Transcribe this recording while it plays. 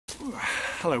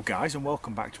Hello guys, and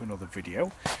welcome back to another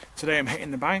video. Today I'm hitting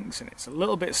the banks and it's a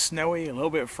little bit snowy, a little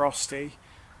bit frosty,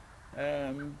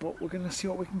 but we're going to see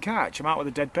what we can catch. I'm out with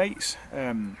the dead baits.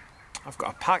 I've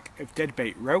got a pack of dead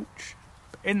bait roach,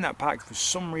 but in that pack for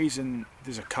some reason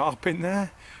there's a carp in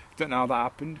there. Don't know how that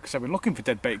happened because I've been looking for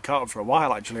dead bait carp for a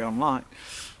while actually online,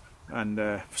 and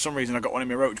for some reason I got one in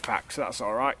my roach pack, so that's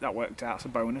alright, that worked out, it's a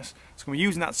bonus. So I'm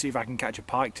using that to see if I can catch a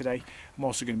pike today. I'm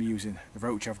also going to be using the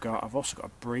roach I've got. I've also got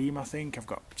a bream, I think. I've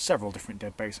got several different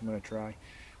dead baits I'm going to try.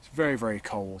 It's very, very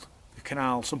cold. The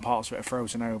canal, some parts of it are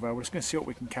frozen over. We're just going to see what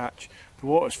we can catch. The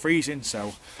water's freezing,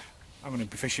 so I'm going to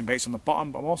be fishing baits on the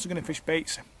bottom, but I'm also going to fish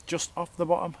baits just off the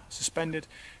bottom, suspended,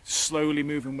 slowly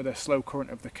moving with a slow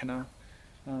current of the canal.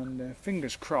 And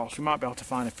fingers crossed, we might be able to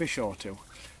find a fish or two.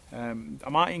 I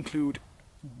might include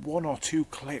one or two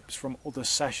clips from other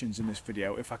sessions in this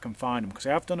video if I can find them, because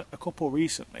I have done a couple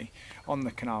recently on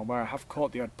the canal where I have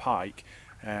caught the odd pike,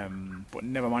 but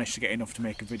never managed to get enough to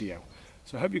make a video.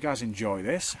 So I hope you guys enjoy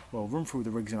this. We'll run through the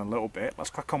rigs in a little bit.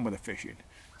 Let's crack on with the fishing,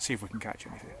 see if we can catch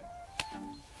anything.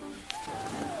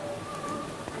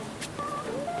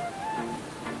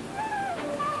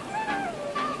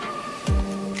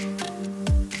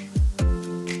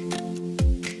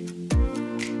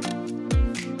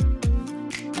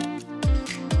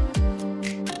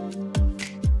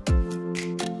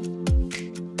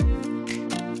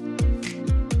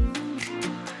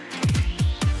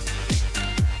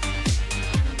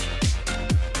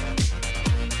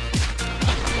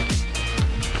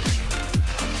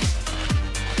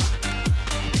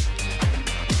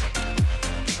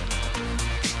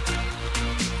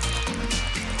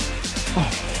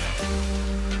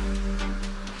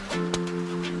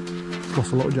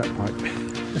 Lost a lot of jack pike.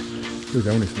 It was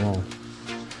only small.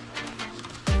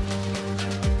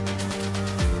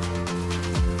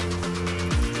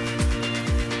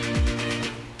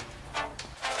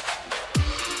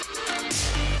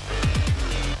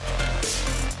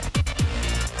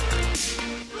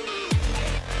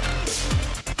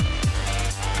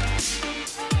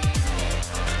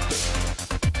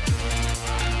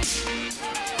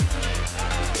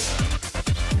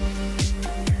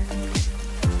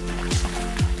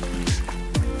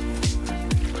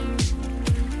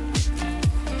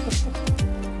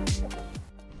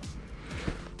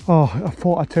 Oh, I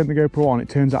thought I turned the GoPro on, it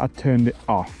turns out I turned it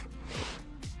off.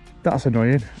 That's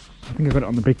annoying. I think I got it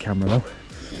on the big camera though.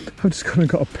 I've just gone and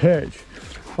got a perch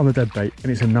on the dead bait,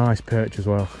 and it's a nice perch as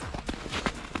well.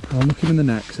 I'm looking in the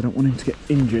neck because I don't want him to get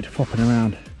injured flopping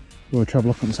around. We'll try to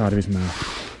look on the side of his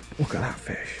mouth. Look at that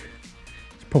fish.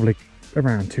 It's probably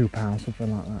around £2,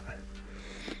 something like that.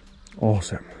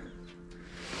 Awesome.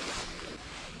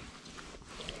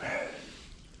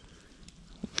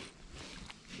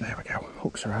 There we go,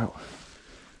 hooks are out.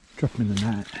 Drop them in the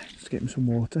net, just get him some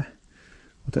water.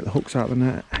 I'll take the hooks out of the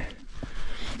net and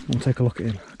we'll take a look at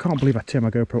him. I can't believe I turned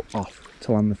my GoPro off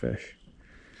to land the fish.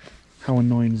 How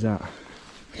annoying is that?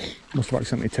 Must have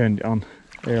accidentally turned it on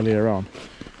earlier on.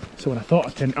 So when I thought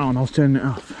I turned it on, I was turning it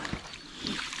off.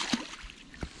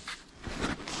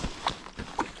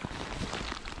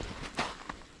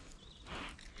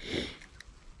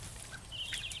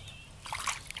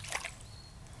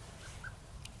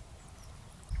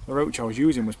 The roach I was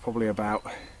using was probably about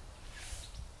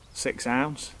 6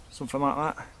 ounce, something like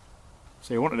that.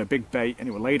 So you wanted a big bait and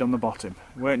it was laid on the bottom.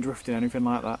 It weren't drifting, anything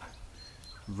like that.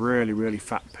 Really, really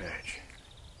fat perch.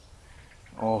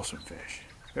 Awesome fish.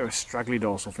 Bit of a straggly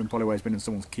dorsal fin, probably where he's been in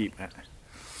someone's keep net.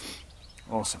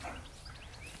 Awesome.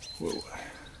 Whoa.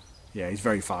 Yeah, he's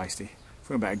very feisty. I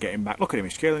think I better get him back. Look at him,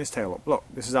 he's curling his tail up. Look,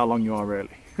 this is how long you are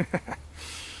really. Let's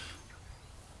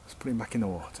put him back in the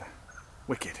water.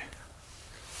 Wicked.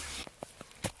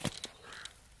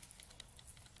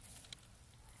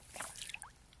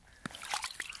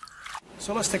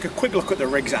 So let's take a quick look at the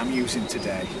rigs that I'm using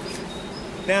today.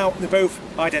 Now they're both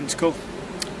identical.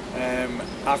 I'm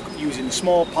using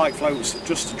small pike floats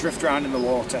just to drift around in the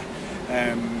water.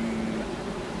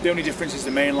 The only difference is the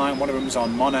main line. One of them's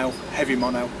on mono, heavy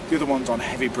mono. The other one's on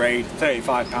heavy braid,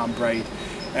 35-pound braid,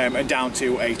 and down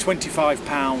to a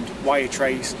 25-pound wire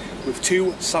trace with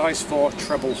 2 size 4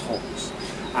 treble hooks,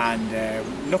 and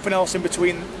nothing else in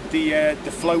between the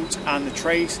float and the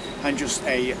trace, and just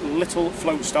a little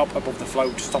float stop above the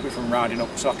float to stop it from riding up,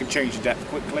 so I can change the depth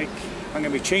quickly. I'm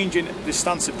going to be changing the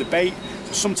stance of the bait,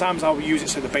 so sometimes I'll use it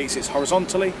so the bait sits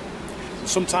horizontally, and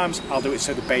sometimes I'll do it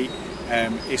so the bait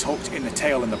is hooked in the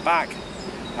tail and the back,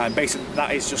 and basically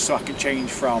that is just so I can change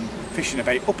from fishing a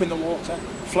bait up in the water,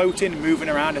 floating, moving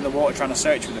around in the water trying to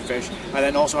search for the fish, and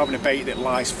then also having a bait that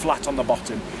lies flat on the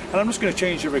bottom. And I'm just going to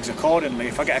change the rigs accordingly.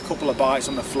 If I get a couple of bites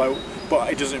on the float but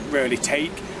it doesn't really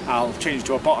take, I'll change it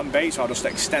to a bottom bait, so I'll just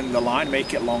extend the line,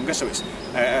 make it longer, so it's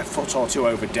a foot or two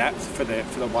over depth for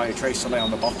the wire trace to lay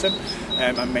on the bottom,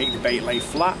 and make the bait lay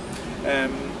flat.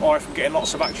 Or if I'm getting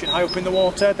lots of action high up in the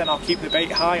water, then I'll keep the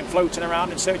bait high and floating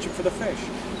around and searching for the fish.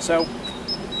 So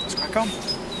let's crack on.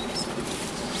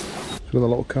 With a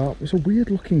little carp. It's a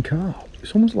weird looking carp.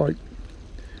 It's almost like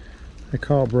a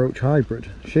carp roach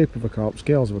hybrid. Shape of a carp,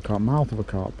 scales of a carp, mouth of a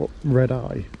carp, but red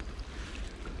eye.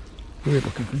 Weird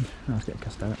looking thing. Oh, let's get a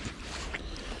cast out.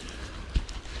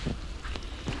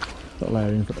 Little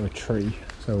area in front of a tree,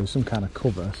 so there's some kind of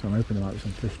cover, so I'm hoping there might be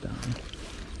some fish down.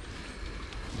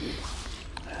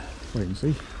 Wait and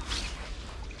see.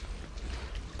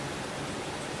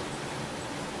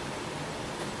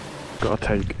 Got a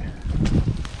take.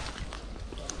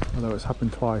 Although it's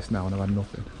happened twice now and I've had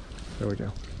nothing. There we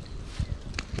go.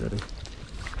 Ready.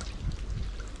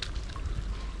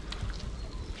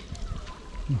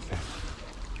 Nothing.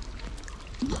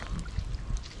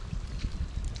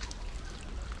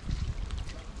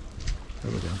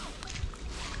 There we go.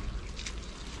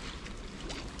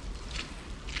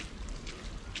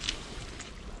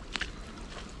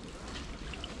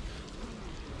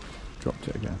 Dropped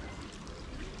it again.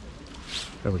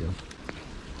 There we go.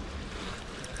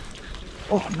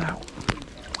 Oh no!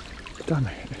 Damn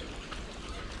it!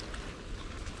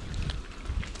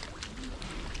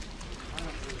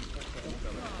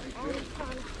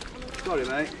 Sorry,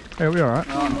 mate. Hey, are we alright?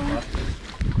 No, not bad.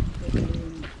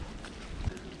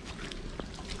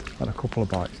 Had a couple of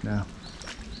bites now.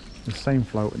 The same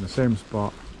float in the same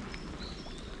spot.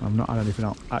 I've not had anything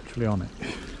actually on it.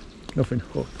 Nothing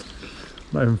hooked.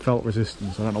 Not even felt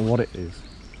resistance. I don't know what it is.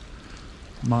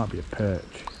 Might be a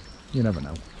perch. You never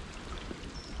know.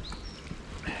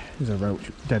 There's a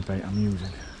roach dead bait I'm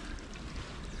using.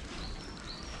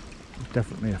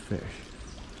 Definitely a fish.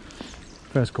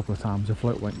 First couple of times the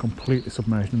float went completely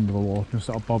submerged under the water and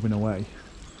started bobbing away.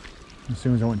 As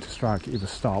soon as I went to strike, it either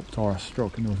stopped or I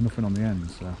struck and there was nothing on the end.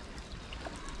 So,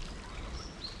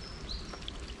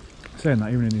 saying that,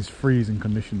 even in these freezing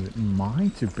conditions, it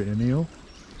might have been an eel.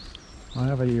 I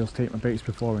have had eels take my baits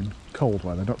before in cold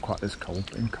weather, not quite this cold,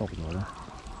 but in cold weather.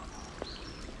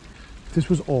 If this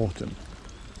was autumn,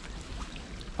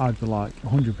 I'd be like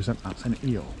 100% that's an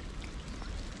eel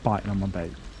biting on my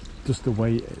bait, just the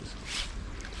way it is.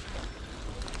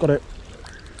 Got it.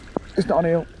 It's not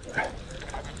an eel.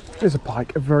 It's a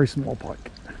pike, a very small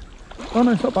pike. Oh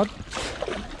no, it's not bad.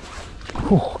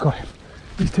 Oh, got him.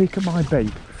 He's taken my bait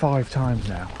 5 times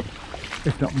now,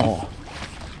 if not more.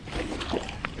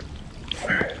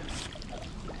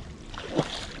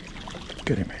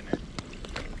 Get him in.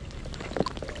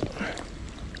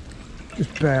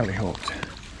 Just barely hooked.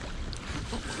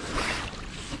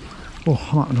 Oh,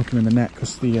 I might unhook him in the neck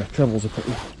because the trebles are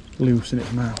pretty loose in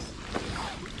its mouth.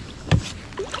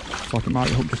 Looks like it might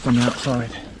be hooked just on the outside.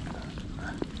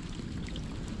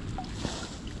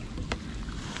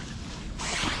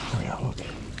 There we are, look.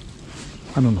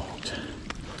 And unhooked.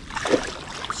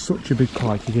 Such a big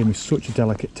pike, he gave me such a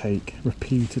delicate take,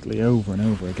 repeatedly over and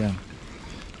over again.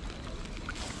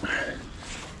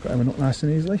 Got him up nice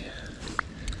and easily.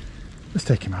 Let's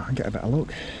take him out and get a better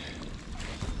look.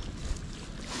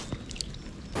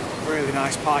 Really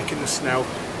nice pike in the snow.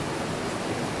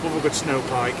 Love a good snow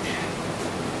pike.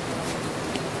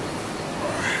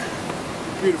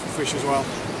 Beautiful fish as well.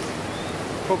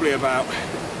 Probably about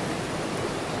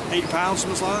 8 pounds,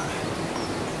 something like that.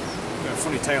 Got a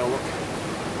funny tail, look.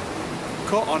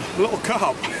 Caught on a little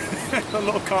carp. A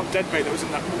little carp deadbait that was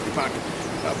in that multi-pack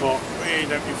that I bought. Hey,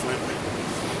 don't you flip.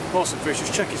 Awesome fish.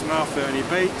 Just check his mouth for any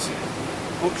bait.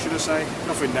 Hook, should I say.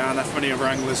 Nothing down there from any other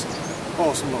anglers.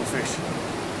 Awesome little fish.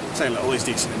 Say little, he's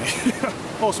decent in it.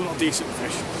 Awesome little decent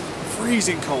fish.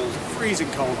 Freezing cold. Freezing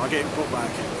cold. I'll get him put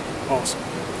back. Awesome.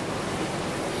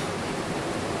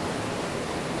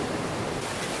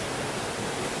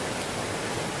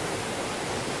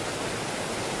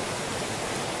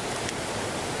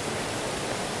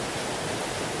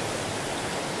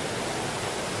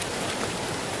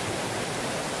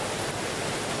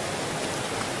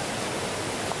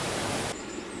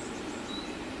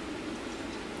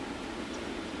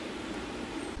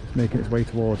 Making its way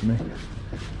towards me.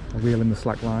 I reel in the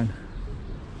slack line.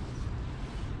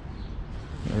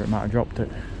 Or it might have dropped it.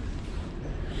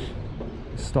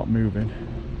 Stop moving.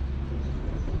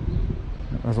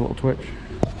 There's a little twitch.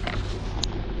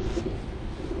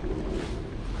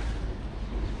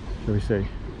 Shall we see?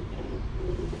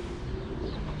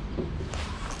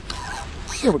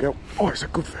 There we go. Oh, it's a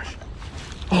good fish.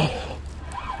 Oh,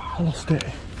 I lost it.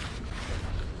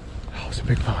 Oh, it's a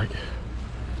big pike.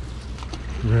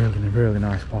 Really, really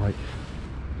nice pike.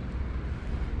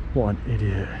 What an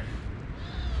idiot.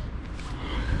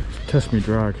 Test me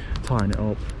drag, tying it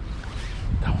up.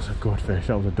 That was a good fish,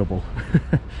 that was a double.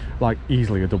 Like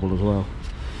easily a double as well.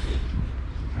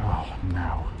 Oh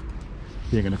no.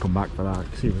 He ain't gonna come back for that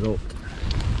because he was hooked.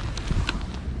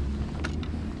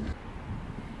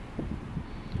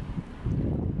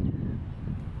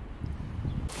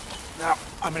 Now,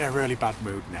 I'm in a really bad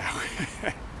mood now.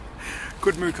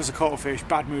 Good mood because I caught a fish,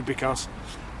 bad mood because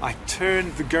I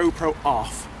turned the GoPro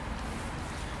off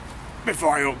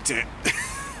before I hooked it.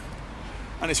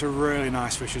 And it's a really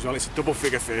nice fish as well. It's a double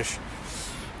figure fish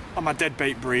on my dead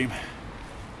bait bream.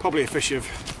 Probably a fish of,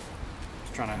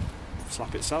 it's trying to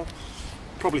slap itself,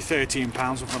 probably 13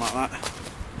 pounds, something like that.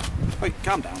 Wait,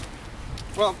 calm down.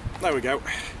 Well, there we go.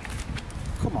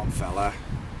 Come on, fella.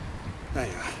 There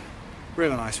you are.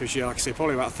 Really nice fish, yeah, like I say,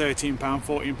 probably about 13 pounds,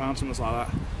 14 pounds, something like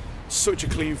that. Such a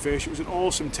clean fish. It was an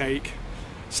awesome take.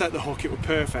 Set the hook, it was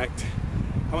perfect.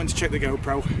 I went to check the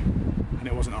GoPro and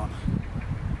it wasn't on.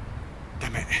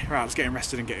 Damn it. Right, let's get him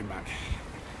rested and get him back.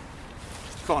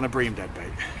 Caught on a bream dead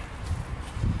bait.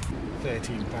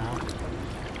 13 pounds.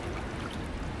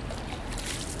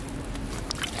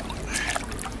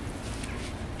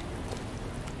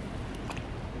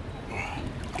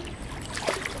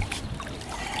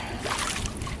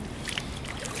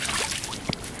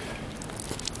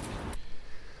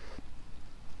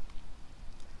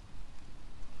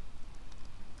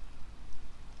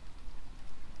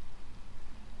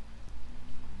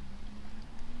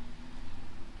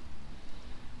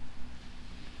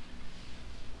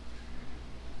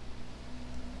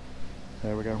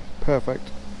 There we go,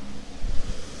 perfect.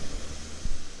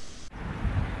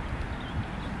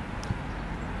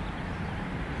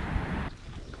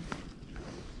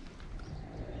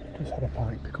 Just had a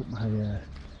pike pick up my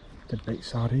dead bait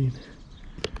sardine.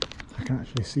 I can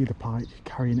actually see the pike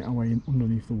carrying it away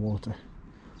underneath the water,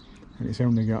 and it's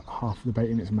only got half of the bait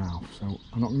in its mouth, so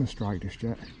I'm not going to strike just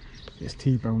yet. It's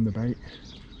T-boned the bait.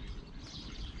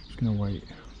 Just going to wait.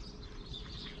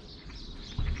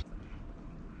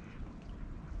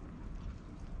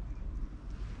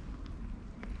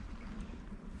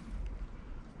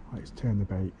 Right, it's turned the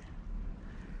bait.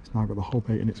 It's now got the whole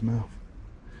bait in its mouth.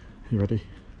 Are you ready?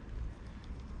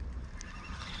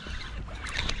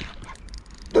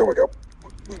 There we go.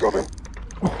 We got him.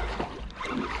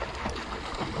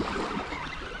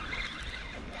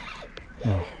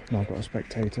 Oh, now I've got a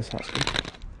spectator, so that's good.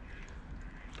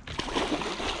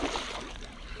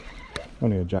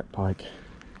 Only a jack pike.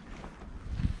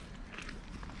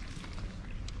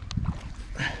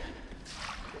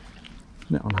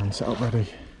 Net on hand, set up ready.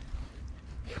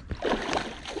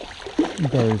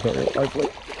 Very, very lively.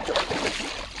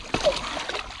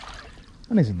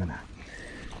 And he's in the net.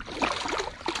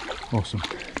 Awesome.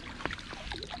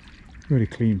 Really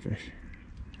clean fish.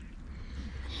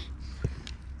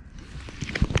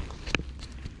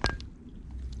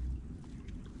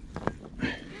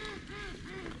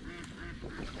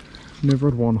 Never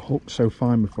had one hooked so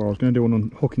fine before. I was going to do an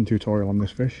unhooking tutorial on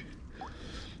this fish,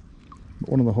 but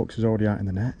one of the hooks is already out in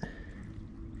the net.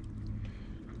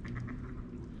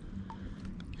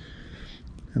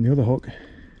 And the other hook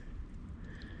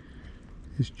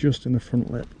is just in the front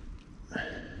lip. There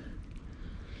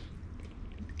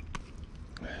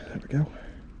we go.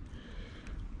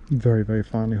 Very, very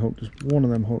finely hooked. Just one of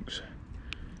them hooks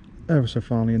ever so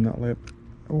finely in that lip.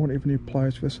 I won't even need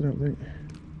pliers for this, I don't think.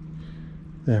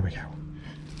 There we go.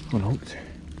 Unhooked.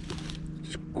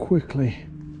 Just quickly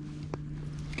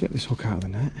get this hook out of the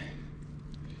net.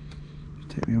 It'll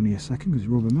take me only a second because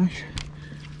it's rubber mesh.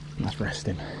 Let's rest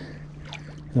him.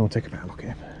 And then we'll take a better look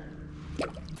at him.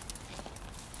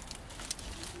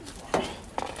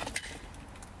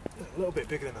 A little bit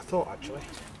bigger than I thought, actually.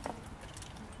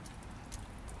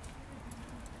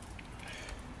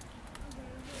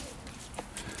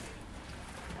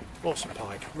 Awesome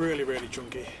pike, really, really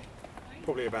chunky.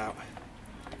 Probably about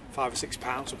 5 or 6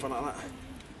 pounds, something like that.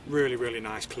 Really, really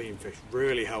nice, clean fish.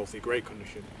 Really healthy, great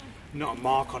condition. Not a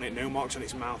mark on it, no marks on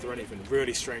its mouth or anything.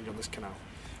 Really strange on this canal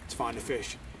to find a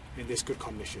fish in this good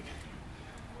condition.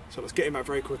 So let's get him out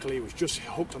very quickly. He was just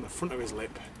hooked on the front of his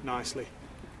lip, nicely.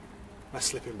 Let's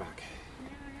slip him back.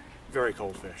 Very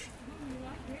cold fish.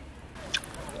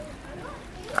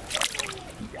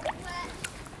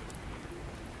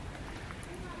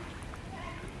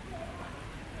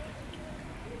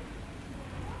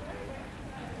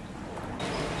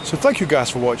 So thank you guys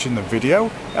for watching the video.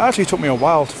 It actually took me a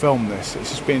while to film this. It's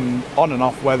just been on and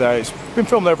off weather. It's been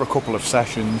filmed over a couple of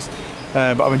sessions.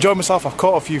 But I've enjoyed myself. I've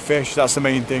caught a few fish, that's the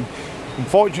main thing.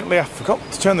 Unfortunately, I forgot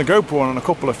to turn the GoPro on a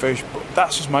couple of fish, but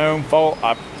that's just my own fault.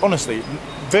 I honestly,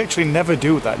 virtually never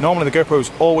do that. Normally the GoPro's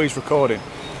always recording.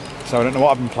 So I don't know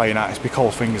what I've been playing at. It's my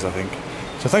cold fingers, I think.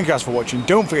 So thank you guys for watching.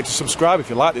 Don't forget to subscribe if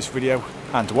you like this video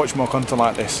and to watch more content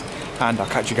like this. And I'll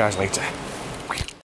catch you guys later.